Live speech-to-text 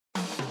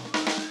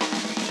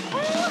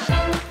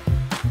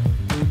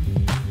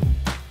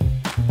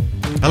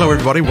Hello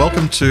everybody,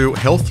 welcome to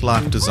Health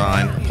Life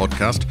Design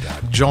podcast.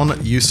 John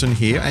Eussen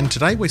here, and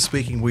today we're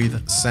speaking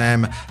with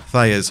Sam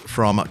Theyers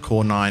from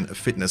Core9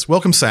 Fitness.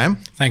 Welcome, Sam.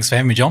 Thanks for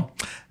having me, John.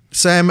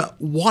 Sam,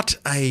 what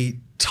a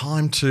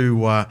time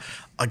to,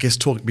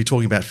 be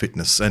talking about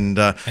fitness. And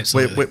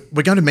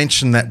we're going to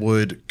mention that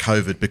word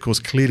COVID because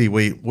clearly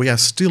we are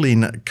still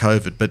in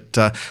COVID,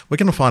 but we're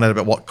going to find out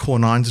about what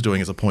Core9's are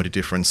doing as a point of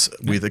difference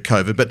with the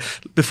COVID. But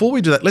before we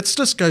do that, let's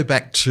just go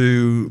back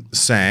to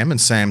Sam and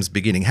Sam's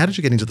beginning. How did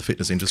you get into the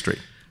fitness industry?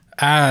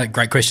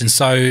 Great question.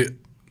 So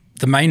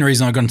the main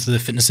reason I got into the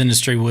fitness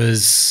industry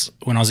was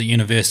when I was at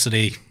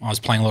university. I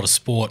was playing a lot of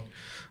sport.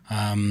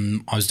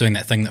 I was doing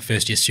that thing that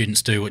first year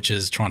students do, which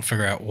is try and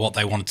figure out what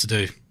they wanted to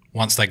do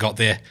once they got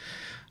there.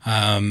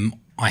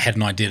 I had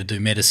an idea to do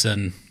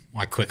medicine.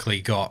 I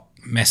quickly got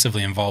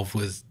massively involved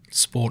with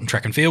sport and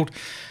track and field.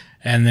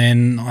 And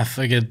then I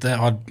figured that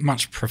I'd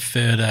much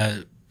prefer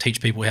to teach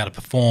people how to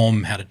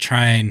perform, how to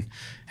train,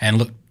 and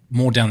look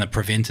more down the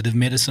preventative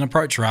medicine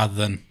approach rather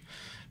than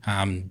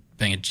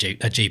being a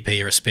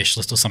GP or a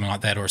specialist or something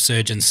like that, or a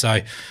surgeon. So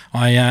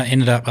I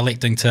ended up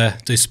electing to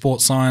do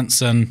sports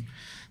science, and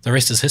the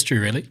rest is history,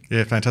 really.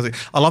 Yeah, fantastic.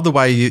 I love the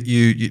way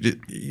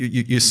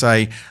you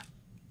say,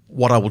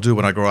 what I will do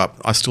when I grow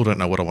up. I still don't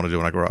know what I want to do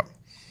when I grow up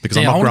because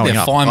I'm not growing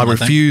up. I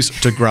refuse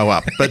to grow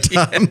up. But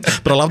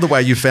but I love the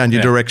way you found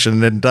your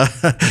direction. And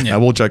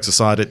all jokes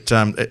aside,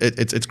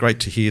 it's great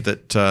to hear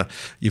that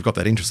you've got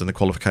that interest and the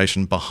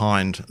qualification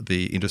behind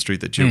the industry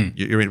that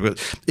you're in.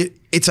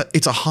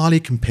 It's a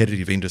highly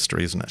competitive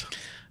industry, isn't it?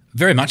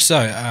 Very much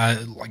so.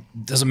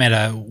 Doesn't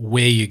matter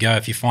where you go.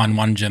 If you find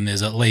one gym,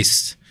 there's at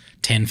least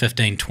 10,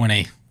 15,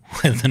 20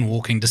 within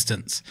walking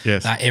distance.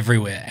 Yes. They're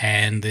everywhere,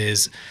 and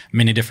there's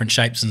many different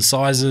shapes and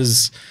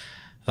sizes.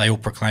 They all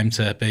proclaim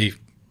to be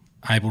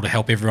able to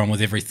help everyone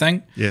with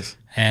everything. Yes.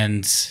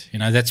 And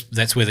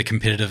that's where the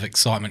competitive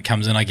excitement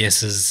comes in, I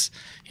guess, is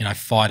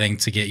fighting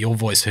to get your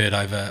voice heard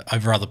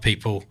over other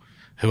people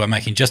who are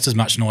making just as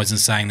much noise and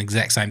saying the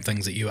exact same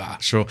things that you are.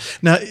 Sure.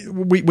 Now,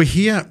 we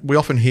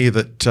often hear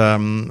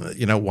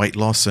that weight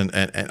loss and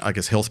I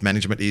guess health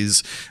management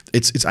it's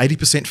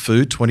 80%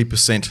 food,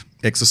 20%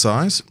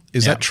 exercise.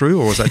 Is that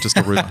true, or is that just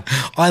a rumor?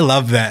 I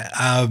love that.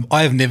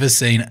 I have never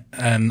seen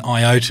an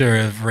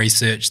iota of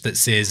research that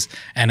says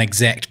an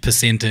exact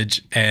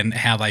percentage and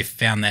how they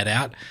found that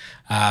out.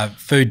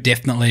 Food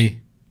definitely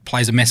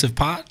plays a massive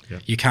part.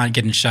 Yep. You can't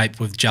get in shape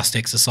with just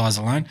exercise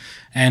alone,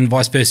 and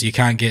vice versa. You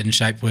can't get in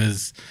shape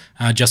with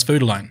just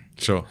food alone.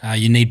 Sure.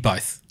 You need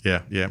both.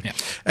 Yeah.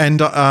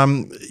 And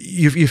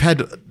you've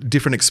had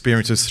different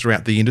experiences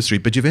throughout the industry,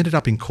 but you've ended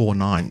up in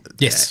Core9.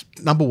 Yes.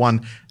 Number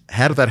one,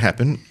 how did that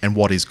happen, and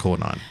what is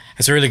Core9?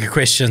 It's a really good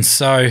question.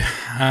 So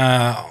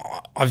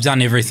I've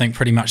done everything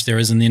pretty much there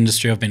is in the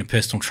industry. I've been a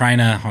personal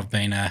trainer. I've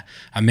been a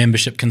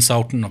membership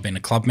consultant. I've been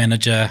a club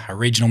manager, a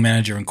regional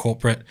manager in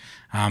corporate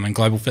and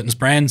global fitness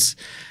brands.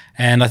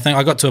 And I think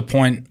I got to a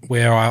point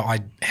where I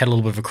had a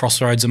little bit of a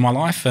crossroads in my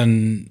life,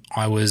 and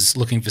I was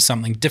looking for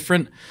something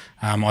different.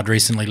 I'd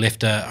recently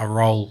left a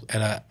role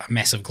at a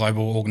massive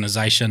global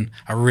organization,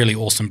 a really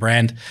awesome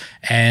brand,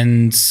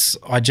 and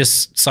I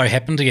just so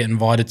happened to get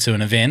invited to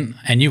an event,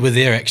 and you were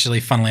there actually,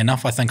 funnily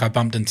enough. I think I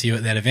bumped into you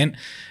at that event,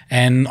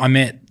 and I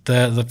met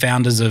the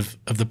founders of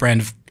the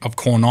brand of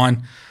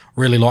Core9,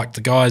 really liked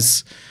the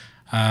guys,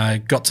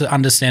 got to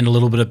understand a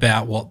little bit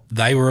about what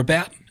they were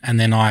about, and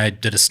then I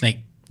did a sneak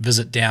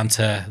visit down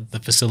to the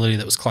facility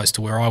that was close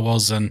to where I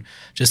was, and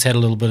just had a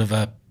little bit of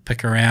a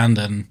pick around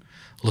and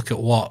look at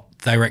what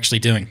they were actually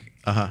doing.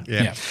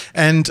 Yeah.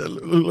 And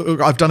look,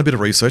 I've done a bit of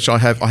research. I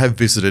have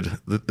visited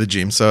the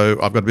gym, so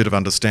I've got a bit of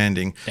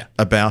understanding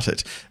about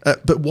it.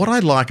 But what I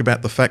like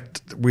about the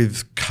fact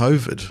with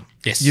COVID,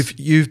 yes,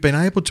 you've been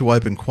able to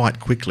open quite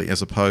quickly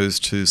as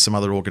opposed to some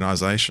other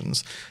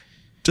organisations.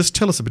 Just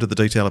tell us a bit of the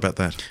detail about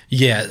that.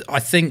 Yeah, I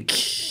think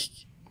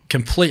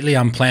completely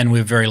unplanned.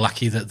 We're very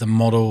lucky that the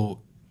model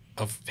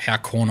of how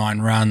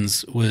Core9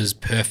 runs was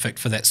perfect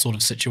for that sort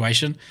of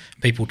situation.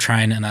 People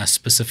train in a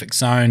specific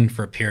zone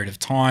for a period of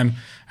time,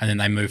 and then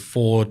they move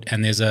forward,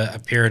 and there's a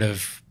period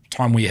of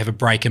time where you have a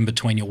break in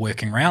between your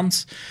working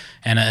rounds,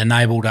 and it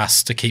enabled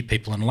us to keep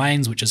people in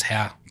lanes, which is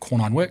how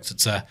Core9 works.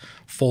 It's a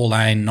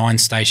 4-lane,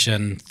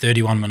 9-station,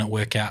 31-minute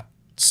workout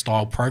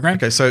style program.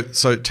 Okay,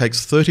 so it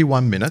takes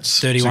 31 minutes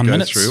to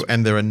go through,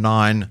 and there are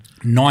nine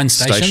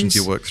stations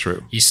you work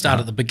through. You start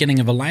at the beginning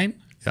of a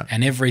lane,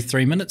 and every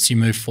 3 minutes you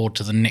move forward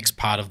to the next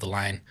part of the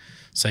lane.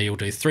 So you'll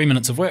do 3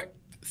 minutes of work,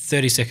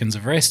 30 seconds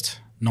of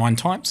rest, 9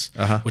 times,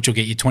 which will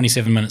get you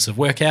 27 minutes of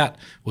workout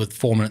with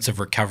 4 minutes of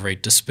recovery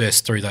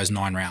dispersed through those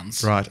 9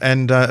 rounds. Right.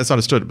 And as I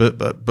understood,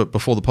 but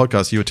before the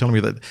podcast, you were telling me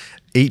that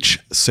each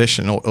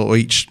session or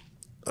each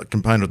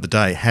component of the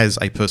day has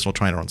a personal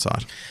trainer on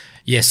site.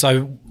 Yeah,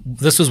 so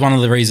this was one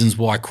of the reasons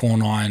why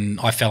Core9,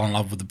 I fell in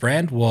love with the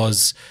brand,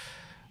 was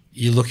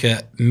you look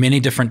at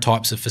many different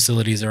types of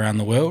facilities around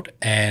the world,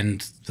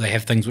 and they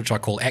have things which I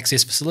call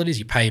access facilities.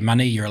 You pay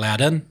money, you're allowed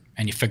in,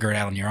 and you figure it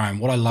out on your own.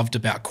 What I loved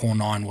about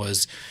Core9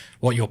 was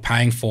What you're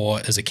paying for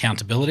is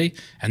accountability,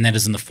 and that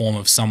is in the form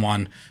of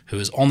someone who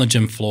is on the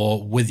gym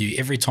floor with you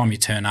every time you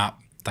turn up.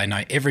 They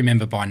know every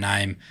member by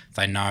name.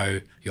 They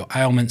know your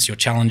ailments, your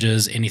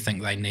challenges, anything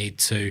they need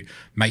to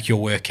make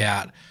your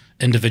workout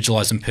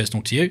individualized and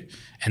personal to you.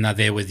 And they're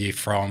there with you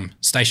from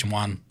station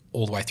 1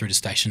 all the way through to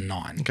station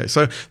 9. Okay,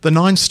 so the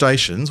 9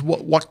 stations,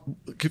 what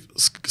give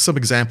some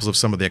examples of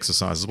some of the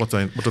exercises? What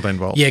do they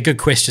involve? Yeah, good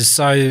question.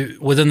 So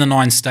within the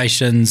 9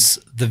 stations,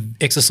 the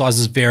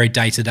exercises vary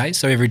day to day.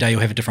 So every day you'll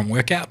have a different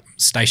workout.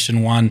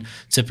 Station 1,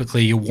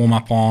 typically you'll warm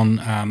up on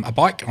a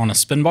bike, on a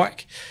spin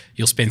bike.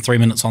 You'll spend 3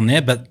 minutes on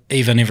there, but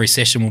even every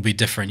session will be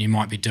different. You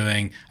might be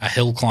doing a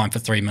hill climb for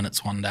 3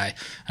 minutes one day.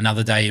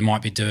 Another day you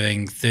might be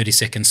doing 30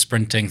 seconds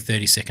sprinting,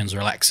 30 seconds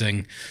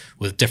relaxing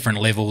with different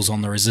levels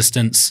on the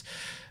resistance.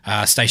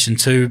 Station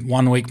 2,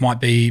 1 week might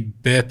be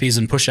burpees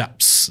and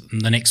push-ups.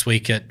 The next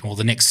week,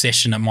 the next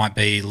session, it might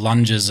be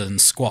lunges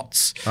and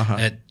squats.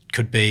 It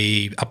could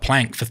be a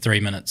plank for 3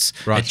 minutes.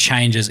 Right. It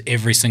changes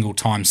every single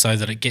time so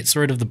that it gets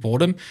rid of the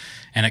boredom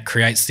and it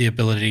creates the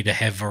ability to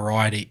have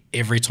variety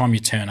every time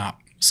you turn up,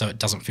 so it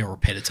doesn't feel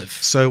repetitive.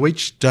 So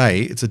each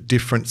day it's a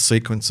different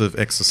sequence of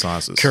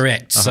exercises.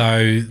 Correct.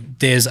 So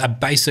there's a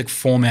basic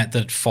format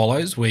that it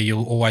follows where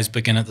you'll always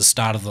begin at the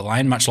start of the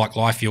lane. Much like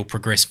life, you'll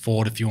progress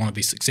forward. If you want to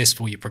be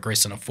successful, you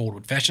progress in a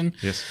forward fashion.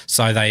 Yes.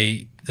 So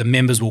the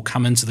members will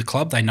come into the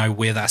club. They know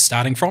where they're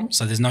starting from.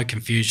 So there's no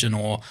confusion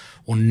or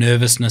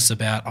nervousness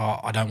about,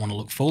 I don't want to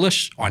look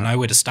foolish. I know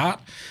where to start.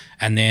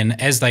 And then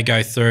as they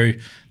go through,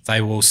 they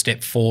will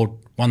step forward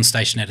 1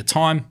 station at a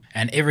time,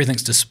 and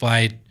everything's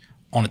displayed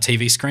on a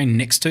TV screen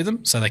next to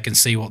them so they can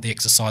see what the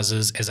exercise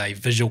is as a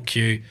visual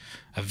cue,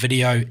 a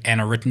video and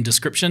a written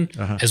description,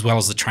 as well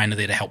as the trainer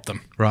there to help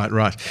them.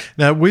 Right.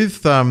 Now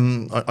with,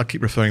 I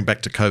keep referring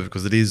back to COVID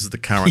because it is the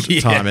current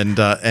time,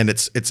 and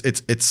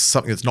it's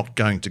something that's not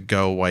going to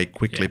go away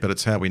quickly, but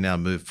it's how we now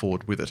move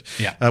forward with it.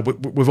 Yeah.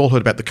 We've all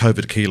heard about the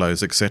COVID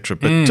kilos, etc.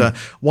 But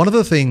one of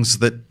the things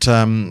that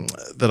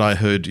I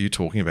heard you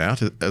talking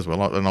about as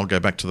well, and I'll go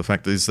back to the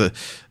fact is that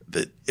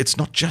it's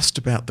not just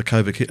about the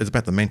COVID, it's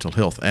about the mental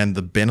health and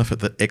the benefit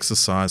that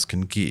exercise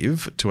can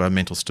give to our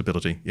mental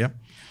stability. Yeah.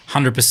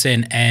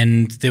 100%.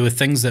 And there were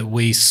things that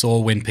we saw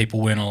when people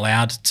weren't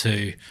allowed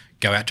to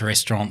go out to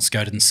restaurants,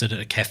 go and sit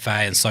at a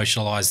cafe and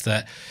socialise,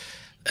 that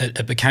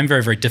it became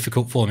very, very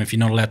difficult for them. If you're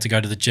not allowed to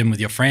go to the gym with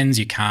your friends,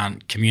 you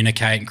can't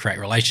communicate and create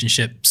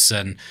relationships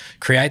and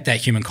create that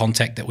human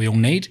contact that we all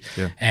need.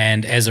 Yeah.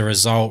 And as a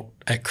result,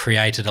 it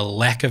created a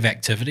lack of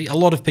activity. A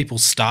lot of people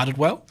started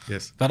well,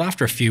 but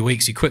after a few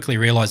weeks, you quickly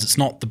realise it's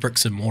not the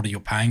bricks and mortar you're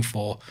paying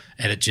for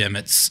at a gym.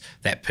 It's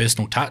that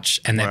personal touch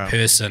and that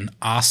person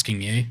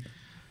asking you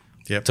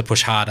to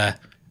push harder.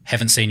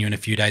 Haven't seen you in a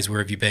few days. Where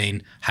have you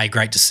been? Hey,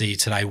 great to see you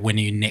today. When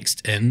are you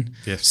next in?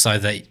 Yes. So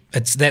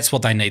that's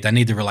what they need. They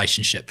need the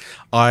relationship.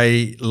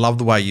 I love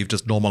the way you've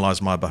just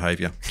normalised my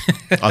behaviour.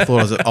 I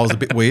thought I was a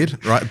bit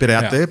weird, right? A bit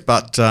out there,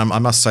 but I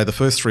must say the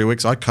first 3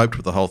 weeks I coped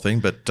with the whole thing,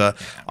 but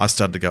I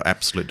started to go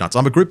absolute nuts.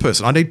 I'm a group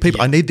person. I need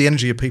people. I need the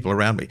energy of people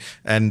around me,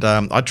 and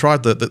I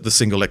tried the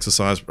single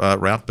exercise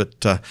route,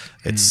 but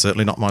it's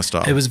certainly not my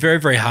style. It was very,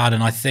 very hard,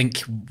 and I think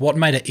what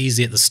made it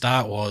easy at the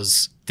start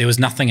was there was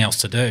nothing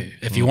else to do.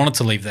 If you wanted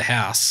to leave the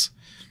house,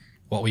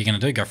 what were you going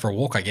to do? Go for a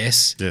walk, I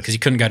guess, because you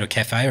couldn't go to a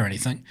cafe or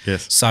anything.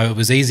 Yes. So it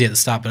was easy at the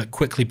start, but it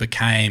quickly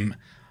became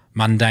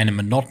mundane and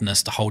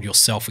monotonous to hold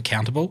yourself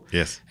accountable.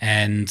 Yes.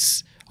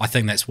 And I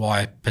think that's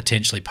why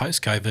potentially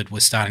post-COVID we're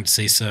starting to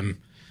see some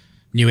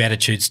new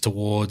attitudes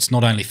towards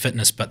not only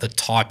fitness, but the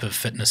type of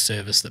fitness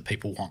service that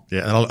people want.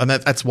 Yeah, and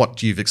that's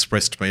what you've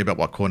expressed to me about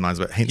what Core9 is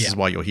about. Hence is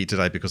why you're here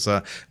today, because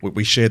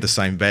we share the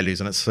same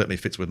values, and it certainly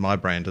fits with my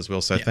brand as well.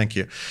 So thank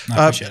you.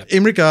 I appreciate it.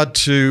 In regard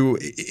to,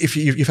 if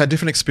you've had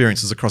different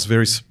experiences across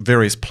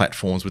various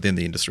platforms within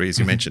the industry, as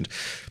you mentioned,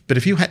 but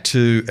if you had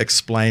to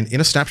explain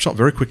in a snapshot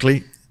very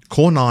quickly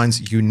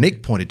Core9's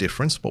unique point of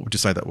difference, what would you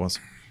say that was?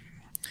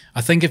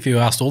 I think if you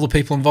asked all the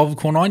people involved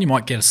with Core9, you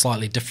might get a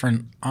slightly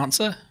different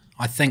answer.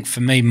 I think for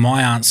me,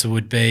 my answer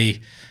would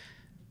be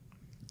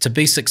to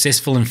be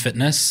successful in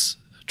fitness,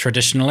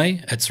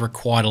 traditionally, it's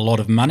required a lot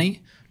of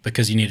money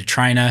because you need a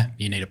trainer,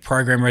 you need a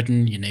program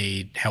written, you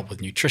need help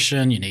with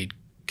nutrition, you need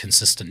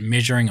consistent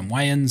measuring and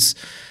weigh-ins.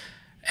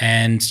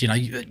 And,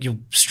 you'll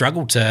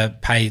struggle to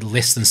pay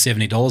less than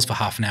 $70 for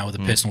half an hour with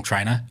a personal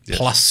trainer,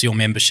 plus your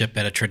membership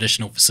at a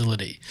traditional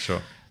facility.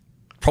 Sure.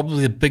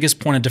 Probably the biggest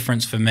point of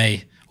difference for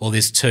me, well,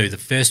 there's two. The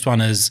first one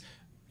is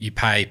you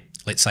pay,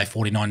 let's say,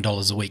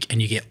 $49 a week,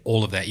 and you get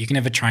all of that. You can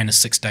have a trainer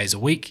 6 days a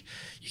week.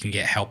 You can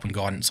get help and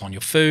guidance on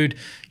your food.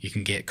 You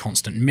can get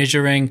constant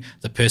measuring.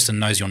 The person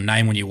knows your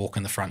name when you walk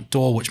in the front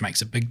door, which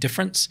makes a big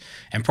difference.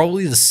 And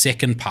probably the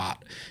second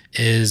part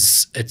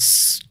is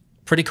it's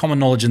pretty common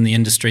knowledge in the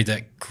industry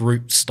that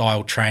group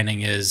style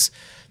training is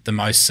the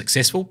most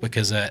successful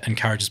because it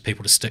encourages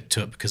people to stick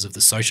to it because of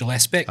the social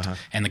aspect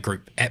and the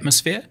group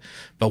atmosphere.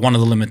 But one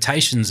of the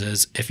limitations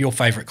is if your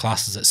favorite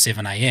class is at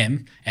 7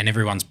 a.m. and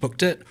everyone's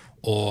booked it,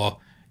 or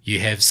you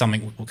have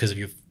something because of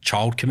your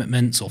child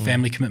commitments or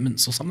family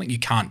commitments or something, you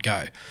can't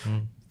go.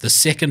 the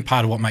second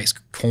part of what makes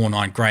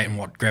Core9 great and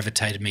what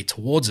gravitated me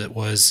towards it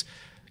was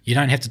you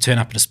don't have to turn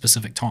up at a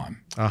specific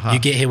time. You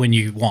get here when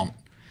you want.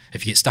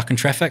 If you get stuck in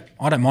traffic,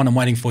 I don't mind. I'm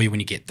waiting for you when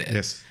you get there.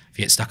 Yes. If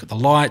you get stuck at the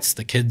lights,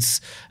 the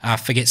kids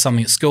forget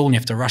something at school and you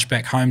have to rush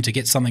back home to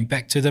get something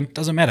back to them,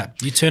 doesn't matter.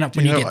 You turn up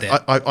when you get there.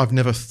 I've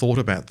never thought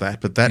about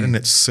that, but that in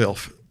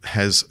itself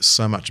has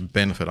so much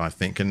benefit, I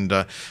think. And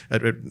at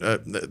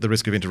the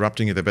risk of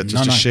interrupting you there, but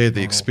just to share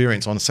the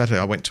experience, on Saturday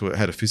I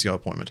had a physio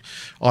appointment.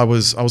 I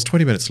was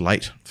 20 minutes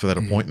late for that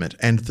appointment,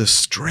 and the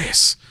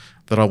stress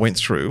that I went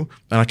through,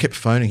 and I kept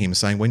phoning him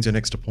saying, "When's your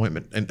next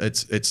appointment?" And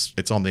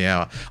it's on the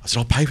hour. I said,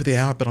 "I'll pay for the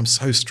hour, but I'm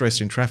so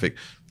stressed in traffic."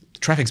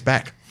 Traffic's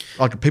back.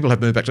 Like, people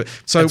have moved back to it.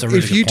 So really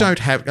if you don't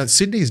have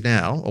Sydney's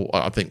now, or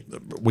I think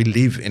we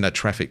live in a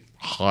traffic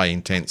high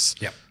intense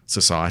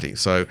society.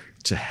 So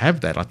to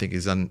have that, I think,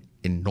 is an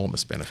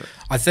enormous benefit.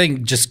 I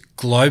think just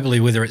globally,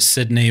 whether it's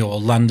Sydney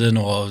or London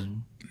or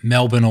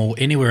Melbourne or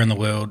anywhere in the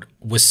world,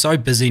 we're so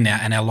busy now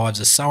and our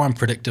lives are so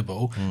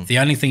unpredictable. The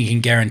only thing you can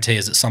guarantee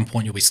is at some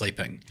point you'll be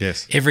sleeping.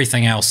 Yes.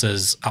 Everything else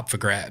is up for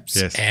grabs.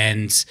 Yes.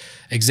 And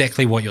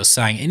exactly what you're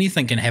saying,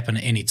 anything can happen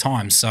at any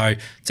time. So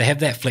to have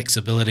that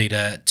flexibility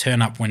to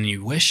turn up when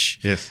you wish,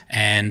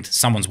 and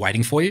someone's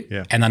waiting for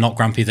you, and they're not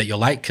grumpy that you're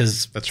late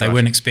because they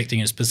weren't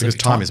expecting a specific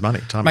because time is money.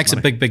 Time makes is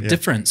money. a big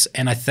difference.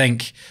 And I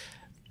think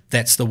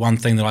that's the one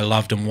thing that I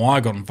loved and why I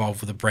got involved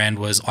with the brand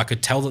was I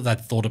could tell that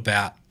they'd thought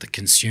about the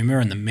consumer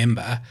and the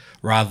member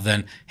rather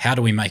than how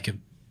do we make a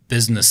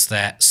business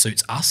that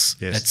suits us.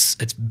 Yes.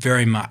 It's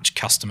very much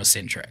customer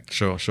centric.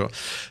 Sure.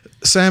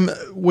 Sam,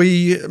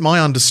 my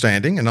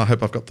understanding, and I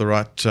hope I've got the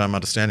right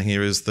understanding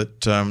here, is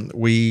that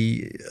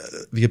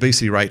the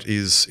obesity rate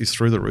is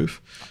through the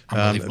roof.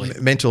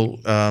 Mental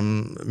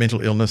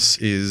illness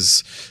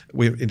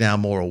we're now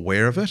more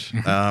aware of it,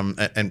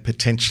 and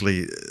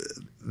potentially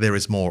there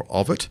is more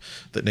of it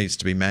that needs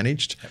to be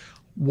managed.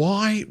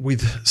 Why,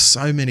 with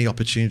so many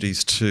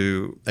opportunities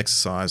to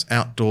exercise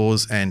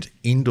outdoors and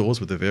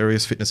indoors with the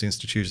various fitness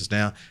institutions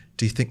now,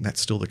 do you think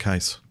that's still the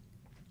case?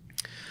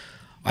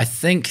 I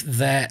think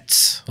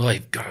that,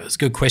 it's a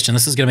good question.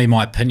 This is going to be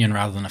my opinion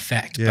rather than a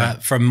fact.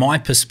 But from my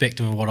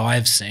perspective of what I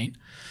have seen,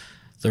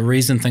 the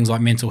reason things like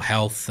mental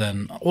health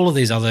and all of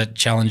these other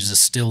challenges are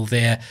still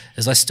there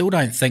is I still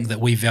don't think that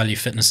we value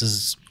fitness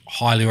as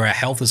highly or our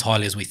health as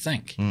highly as we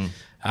think.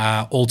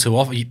 All too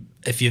often,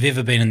 if you've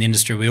ever been in the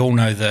industry, we all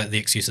know the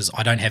excuses.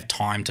 I don't have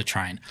time to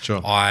train.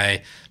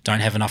 I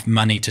don't have enough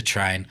money to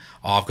train.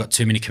 I've got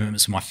too many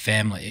commitments with my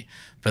family.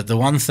 But the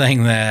one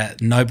thing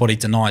that nobody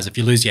denies, if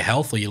you lose your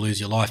health or you lose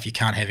your life, you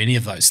can't have any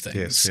of those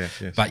things.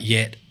 Yes. But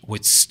yet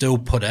we'd still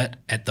put it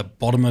at the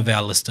bottom of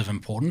our list of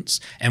importance.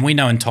 And we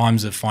know in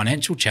times of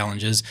financial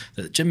challenges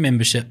that gym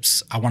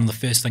memberships are one of the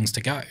first things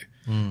to go.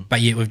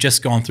 But yet we've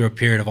just gone through a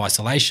period of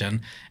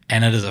isolation,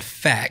 and it is a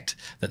fact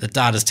that the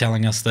data is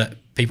telling us that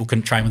people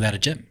couldn't train without a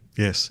gym.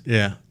 Yes.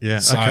 Yeah.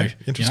 So, okay.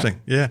 Interesting.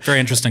 Very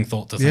interesting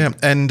thought to think.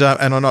 Yeah, and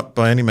I'm not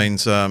by any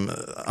means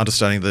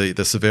understanding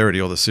the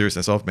severity or the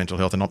seriousness of mental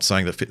health, and not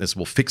saying that fitness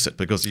will fix it,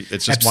 because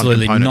it's just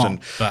absolutely one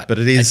component. Not, but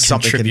it is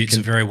something that contributes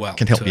very well.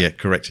 Can help. Yeah.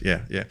 Correct.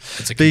 Yeah.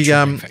 It's a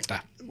contributing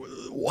factor.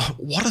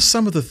 What are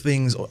some of the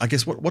things? I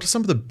guess what are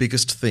some of the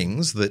biggest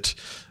things that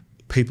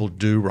people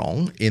do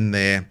wrong in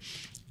their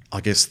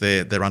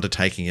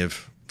undertaking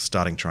of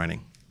starting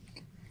training?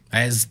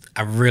 That is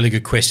a really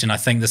good question. I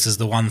think this is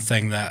the one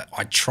thing that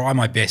I try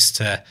my best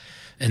to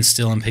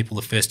instill in people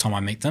the first time I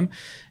meet them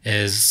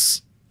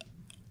is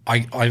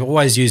I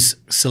always use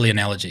silly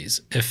analogies.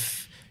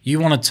 If you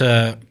wanted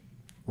to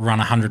run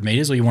 100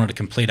 meters or you wanted to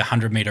complete a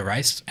 100-meter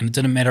race, and it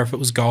didn't matter if it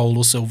was gold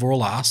or silver or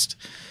last,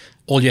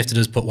 all you have to do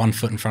is put one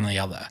foot in front of the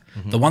other.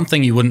 The one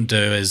thing you wouldn't do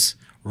is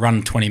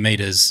run 20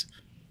 meters,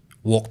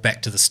 walk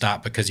back to the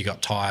start because you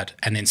got tired,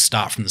 and then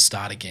start from the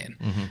start again.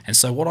 And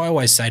so what I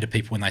always say to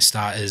people when they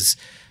start is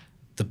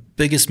the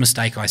biggest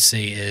mistake I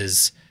see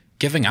is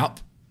giving up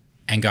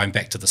and going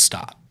back to the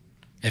start.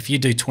 If you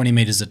do 20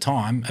 meters at a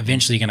time,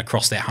 eventually you're going to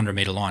cross that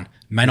 100-meter line. It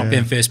may not be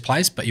in first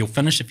place, but you'll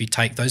finish if you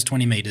take those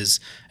 20 meters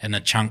in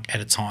a chunk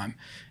at a time.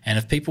 And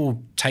if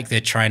people take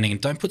their training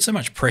and don't put so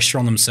much pressure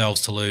on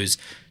themselves to lose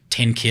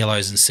 10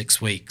 kilos in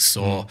 6 weeks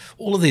or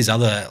all of these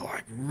other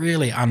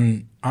really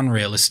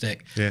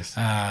unrealistic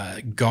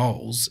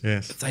goals,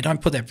 if they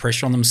don't put that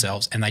pressure on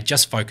themselves and they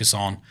just focus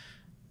on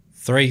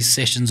 3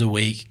 sessions a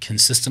week,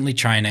 consistently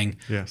training,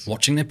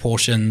 watching their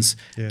portions,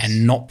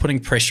 and not putting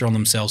pressure on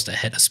themselves to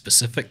hit a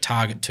specific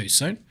target too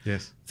soon,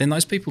 then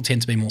those people tend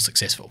to be more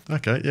successful.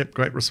 Okay,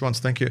 great response.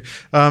 Thank you.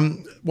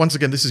 Once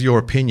again, this is your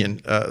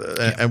opinion,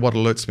 and what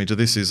alerts me to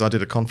this is I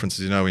did a conference,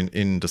 as you know,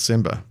 in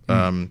December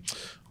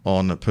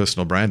on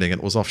personal branding,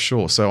 and it was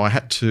offshore. So I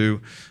had to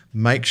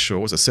make sure,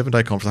 it was a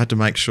 7-day conference, I had to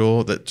make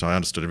sure that I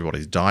understood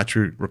everybody's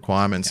dietary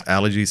requirements,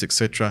 allergies,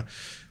 etc.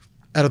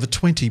 Out of the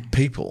 20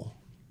 people,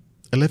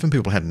 11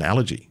 people had an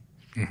allergy.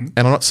 And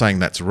I'm not saying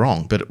that's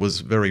wrong, but it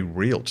was very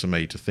real to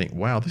me to think,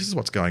 wow, this is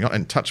what's going on.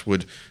 And touch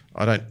wood,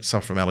 I don't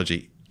suffer from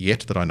allergy yet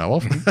that I know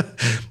of.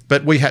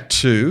 But we had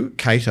to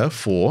cater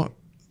for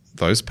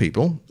those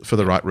people for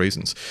the right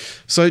reasons.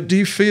 So do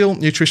you feel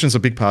nutrition is a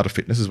big part of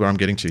fitness, is where I'm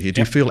getting to here?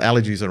 Do you feel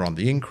allergies are on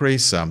the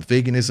increase?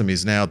 Veganism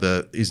is now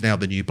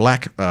the new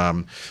black.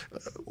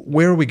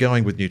 Where are we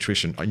going with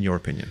nutrition, in your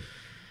opinion?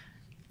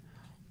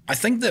 I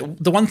think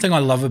that the one thing I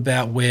love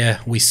about where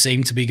we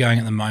seem to be going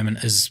at the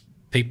moment is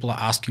people are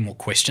asking more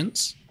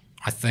questions.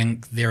 I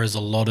think there is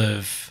a lot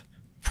of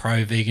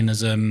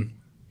pro-veganism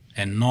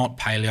and not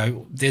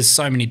paleo. There's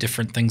so many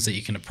different things that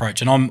you can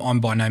approach. And I'm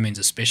by no means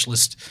a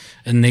specialist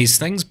in these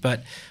things,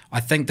 but I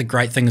think the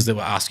great thing is that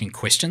we're asking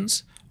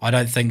questions. I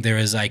don't think there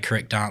is a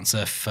correct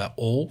answer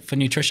for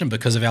nutrition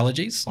because of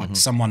allergies. Like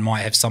someone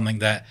might have something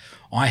that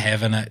I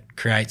have and it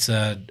creates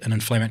an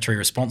inflammatory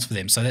response for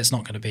them. So that's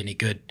not going to be any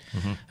good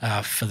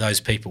for those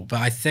people.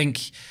 But I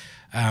think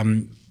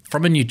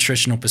from a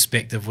nutritional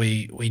perspective,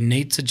 we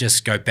need to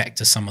just go back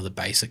to some of the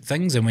basic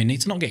things, and we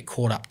need to not get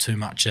caught up too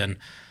much in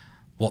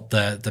what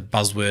the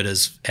buzzword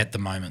is at the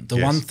moment. The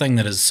one thing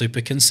that is super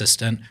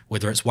consistent,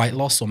 whether it's weight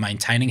loss or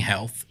maintaining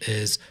health,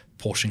 is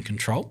portion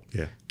control,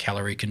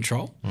 calorie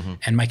control,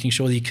 and making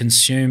sure that you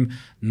consume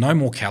no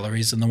more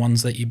calories than the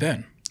ones that you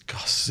burn.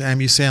 Gosh,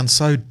 Sam, you sound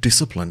so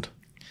disciplined.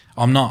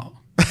 I'm not.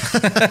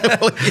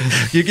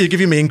 You're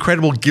giving me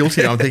incredible guilt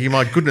here. I'm thinking,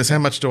 my goodness, how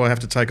much do I have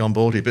to take on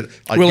board here? But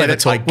we'll have a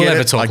talk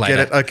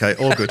later. Okay,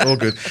 all good, all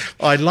good.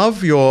 I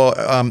love your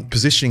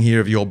positioning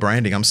here of your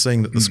branding. I'm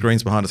seeing that the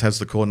screens behind us has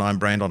the Core9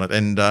 brand on it,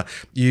 and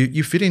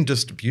you fit in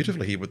just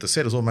beautifully here with the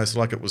set. It's almost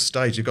like it was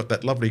staged. You've got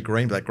that lovely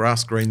green, that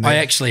grass green there. I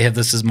actually have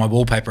this as my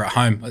wallpaper at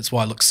home. That's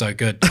why it looks so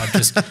good. I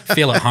just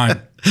feel at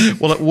home.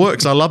 Well, it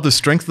works. I love the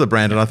strength of the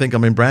brand, and I think,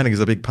 branding is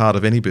a big part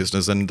of any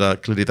business, and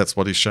clearly that's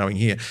what he's showing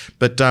here.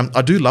 But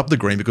I do love the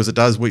green because it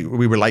does. We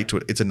relate to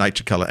it. It's a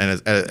nature color,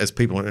 and as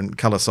people in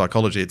color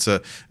psychology, it's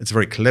a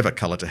very clever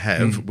color to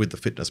have with the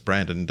fitness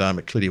brand, and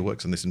it clearly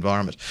works in this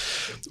environment.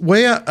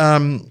 Where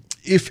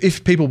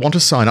if people want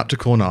to sign up to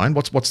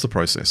Core9, what's the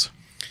process?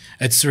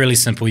 It's really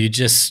simple. You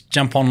just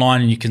jump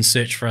online and you can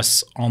search for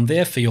us on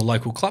there for your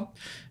local club.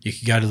 You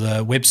can go to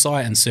the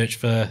website and search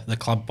for the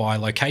club by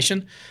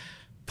location.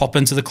 Pop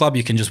into the club.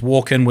 You can just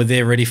walk in. We're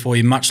there ready for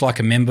you, much like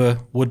a member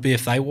would be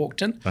if they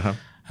walked in.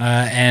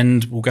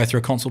 And we'll go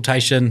through a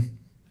consultation,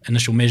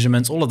 initial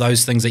measurements, all of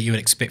those things that you would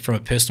expect from a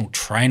personal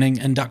training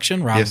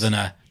induction rather than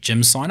a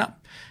gym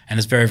sign-up. And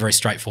it's very, very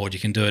straightforward. You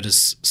can do it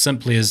as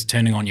simply as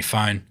turning on your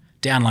phone,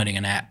 downloading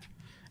an app,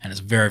 and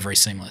it's very, very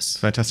seamless.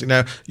 Fantastic.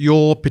 Now,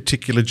 your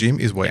particular gym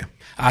is where?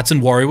 It's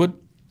in Warriewood.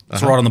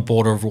 It's right on the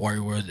border of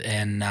Warriewood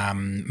and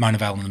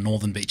MonaVale in the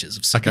northern beaches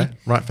of Sydney. Okay,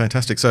 right,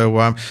 fantastic. So,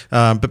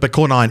 but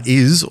Core9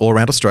 is all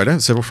around Australia,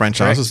 several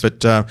franchises,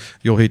 but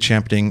you're here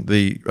championing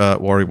the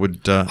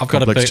Warriewood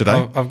complex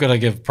today. I've got to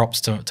give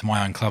props to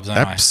my own clubs, don't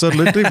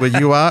Absolutely. Well,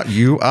 you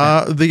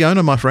are the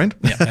owner, my friend.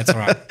 Yeah, that's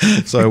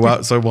all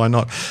right. So why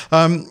not?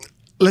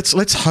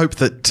 Let's hope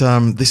that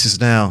this is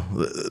now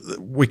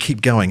we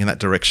keep going in that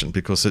direction,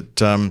 because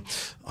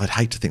I'd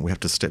hate to think we have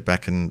to step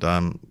back and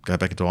go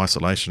back into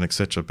isolation,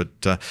 etc. But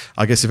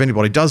I guess if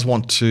anybody does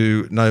want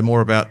to know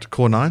more about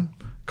Core9,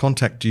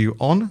 contact you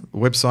on the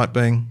website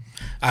being?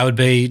 I would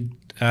be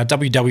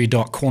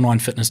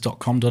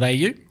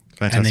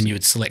www.core9fitness.com.au, and then you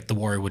would select the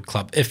Warriewood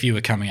Club if you were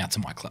coming out to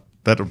my club.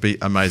 That would be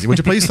amazing. Would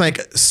you please thank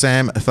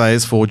Sam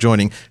Theyers for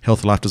joining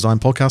Health Life Design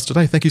Podcast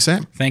today? Thank you,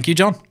 Sam. Thank you,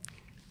 John.